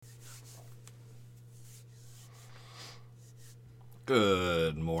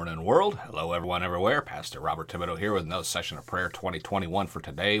Good morning, world. Hello, everyone, everywhere. Pastor Robert Thibodeau here with another session of Prayer 2021 for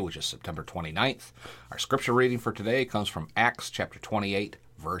today, which is September 29th. Our scripture reading for today comes from Acts chapter 28,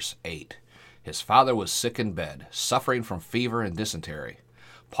 verse 8. His father was sick in bed, suffering from fever and dysentery.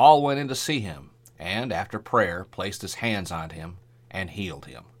 Paul went in to see him, and after prayer, placed his hands on him and healed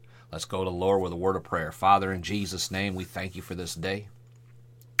him. Let's go to the Lord with a word of prayer. Father, in Jesus' name, we thank you for this day.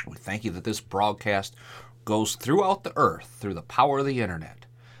 We thank you that this broadcast goes throughout the earth through the power of the internet,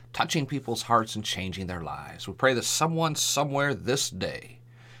 touching people's hearts and changing their lives. We pray that someone somewhere this day,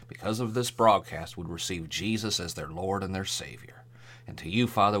 because of this broadcast, would receive Jesus as their Lord and their Savior. And to you,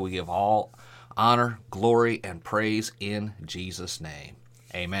 Father, we give all honor, glory, and praise in Jesus' name.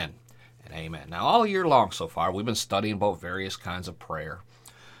 Amen and amen. Now, all year long so far, we've been studying about various kinds of prayer.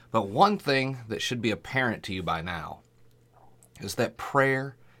 But one thing that should be apparent to you by now is that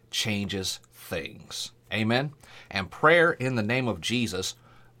prayer changes things. Amen? And prayer in the name of Jesus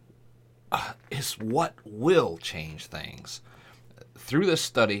is what will change things. Through this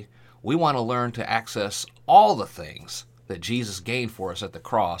study, we want to learn to access all the things that Jesus gained for us at the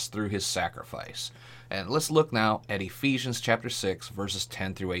cross through his sacrifice. And let's look now at Ephesians chapter 6, verses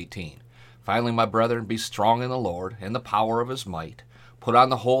 10 through 18. Finally, my brethren, be strong in the Lord and the power of his might. Put on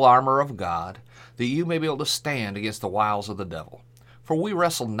the whole armor of God, that you may be able to stand against the wiles of the devil. For we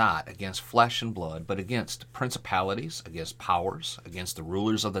wrestle not against flesh and blood, but against principalities, against powers, against the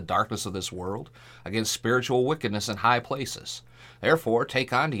rulers of the darkness of this world, against spiritual wickedness in high places. Therefore,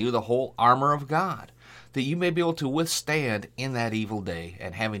 take unto you the whole armor of God, that you may be able to withstand in that evil day,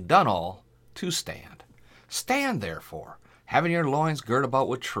 and having done all, to stand. Stand therefore, having your loins girt about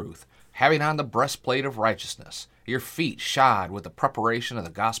with truth, having on the breastplate of righteousness, your feet shod with the preparation of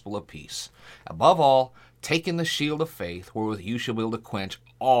the gospel of peace. Above all, taking the shield of faith, wherewith you shall be able to quench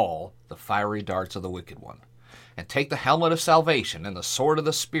all the fiery darts of the wicked one. And take the helmet of salvation and the sword of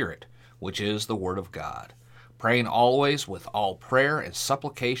the Spirit, which is the word of God, praying always with all prayer and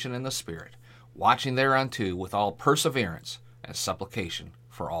supplication in the Spirit, watching thereunto with all perseverance and supplication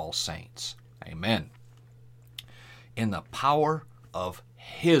for all saints. Amen. In the power of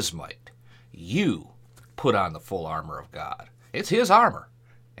his might, you put on the full armor of God. It's his armor.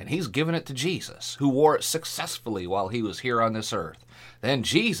 And he's given it to Jesus, who wore it successfully while he was here on this earth. Then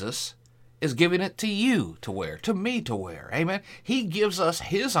Jesus is giving it to you to wear, to me to wear. Amen. He gives us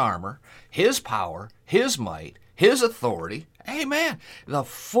his armor, his power, his might, his authority. Amen. The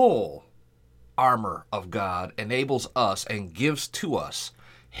full armor of God enables us and gives to us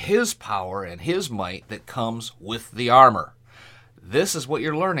his power and his might that comes with the armor. This is what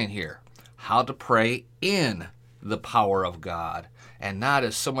you're learning here, how to pray in the power of God, and not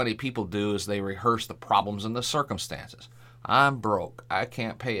as so many people do as they rehearse the problems and the circumstances. I'm broke. I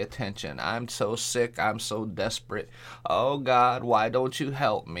can't pay attention. I'm so sick. I'm so desperate. Oh God, why don't you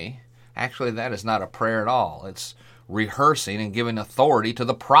help me? Actually, that is not a prayer at all. It's rehearsing and giving authority to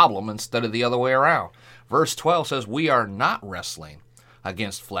the problem instead of the other way around. Verse 12 says, we are not wrestling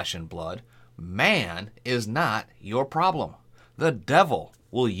against flesh and blood. Man is not your problem. The devil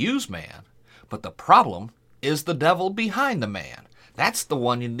will use man, but the problem is the devil behind the man. That's the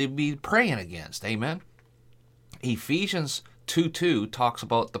one you need to be praying against. Amen. Ephesians 2:2 talks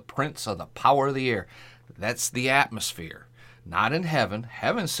about the prince of the power of the air. That's the atmosphere. Not in heaven.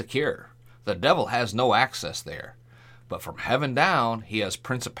 Heaven's secure. The devil has no access there. But from heaven down, he has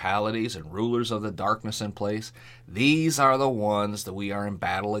principalities and rulers of the darkness in place. These are the ones that we are in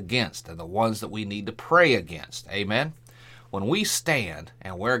battle against, and the ones that we need to pray against. Amen. When we stand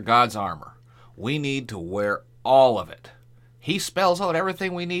and wear God's armor, we need to wear all of it. He spells out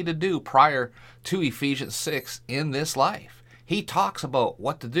everything we need to do prior to Ephesians 6 in this life. He talks about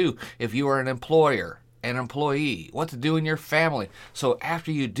what to do if you are an employer, an employee, what to do in your family. So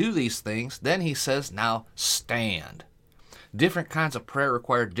after you do these things, then he says, now stand. Different kinds of prayer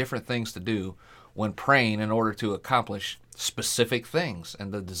require different things to do when praying in order to accomplish specific things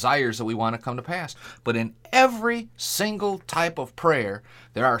and the desires that we want to come to pass. But in every single type of prayer,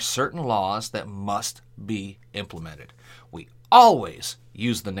 there are certain laws that must be implemented. We always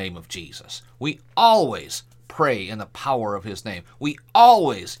use the name of Jesus. We always pray in the power of his name. We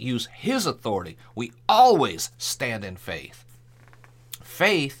always use his authority. We always stand in faith.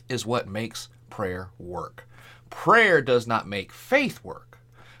 Faith is what makes prayer work. Prayer does not make faith work.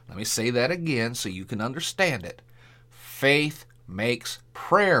 Let me say that again so you can understand it. Faith makes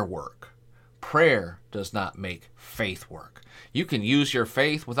prayer work. Prayer does not make faith work. You can use your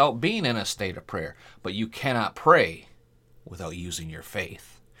faith without being in a state of prayer, but you cannot pray without using your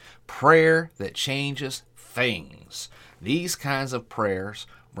faith. Prayer that changes things. These kinds of prayers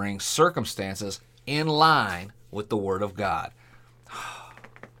bring circumstances in line with the Word of God.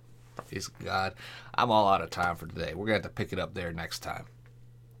 Praise God. I'm all out of time for today. We're going to have to pick it up there next time.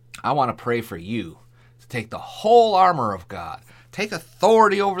 I want to pray for you to take the whole armor of God. Take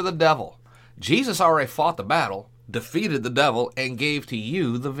authority over the devil. Jesus already fought the battle, defeated the devil, and gave to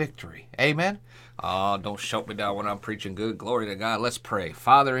you the victory. Amen? Oh, don't shout me down when I'm preaching good. Glory to God. Let's pray.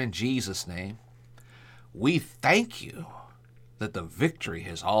 Father, in Jesus' name, we thank you that the victory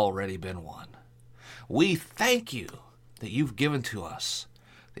has already been won. We thank you that you've given to us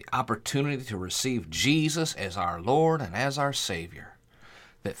the opportunity to receive Jesus as our Lord and as our Savior,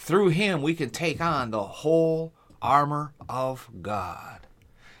 that through him we can take on the whole armor of God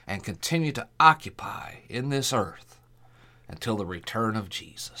and continue to occupy in this earth until the return of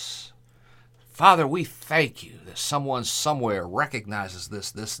Jesus. Father, we thank you that someone somewhere recognizes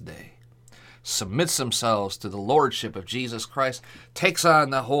this day, submits themselves to the lordship of Jesus Christ, takes on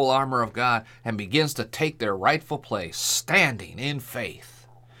the whole armor of God, and begins to take their rightful place, standing in faith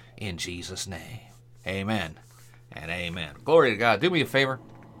in Jesus' name. Amen and amen. Glory to God. Do me a favor.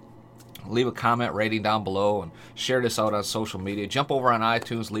 Leave a comment, rating down below, and share this out on social media. Jump over on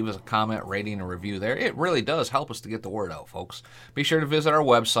iTunes, leave us a comment, rating, and review there. It really does help us to get the word out, folks. Be sure to visit our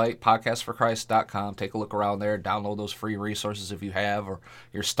website, podcastforchrist.com. Take a look around there. Download those free resources if you have, or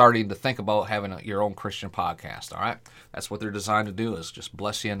you're starting to think about having your own Christian podcast, all right? That's what they're designed to do, is just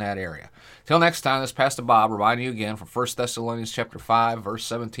bless you in that area. Till next time, this is Pastor Bob reminding you again from 1 Thessalonians chapter 5, verse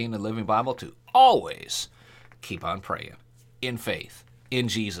 17, the Living Bible, to always keep on praying in faith, in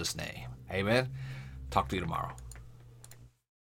Jesus' name. Amen. Talk to you tomorrow.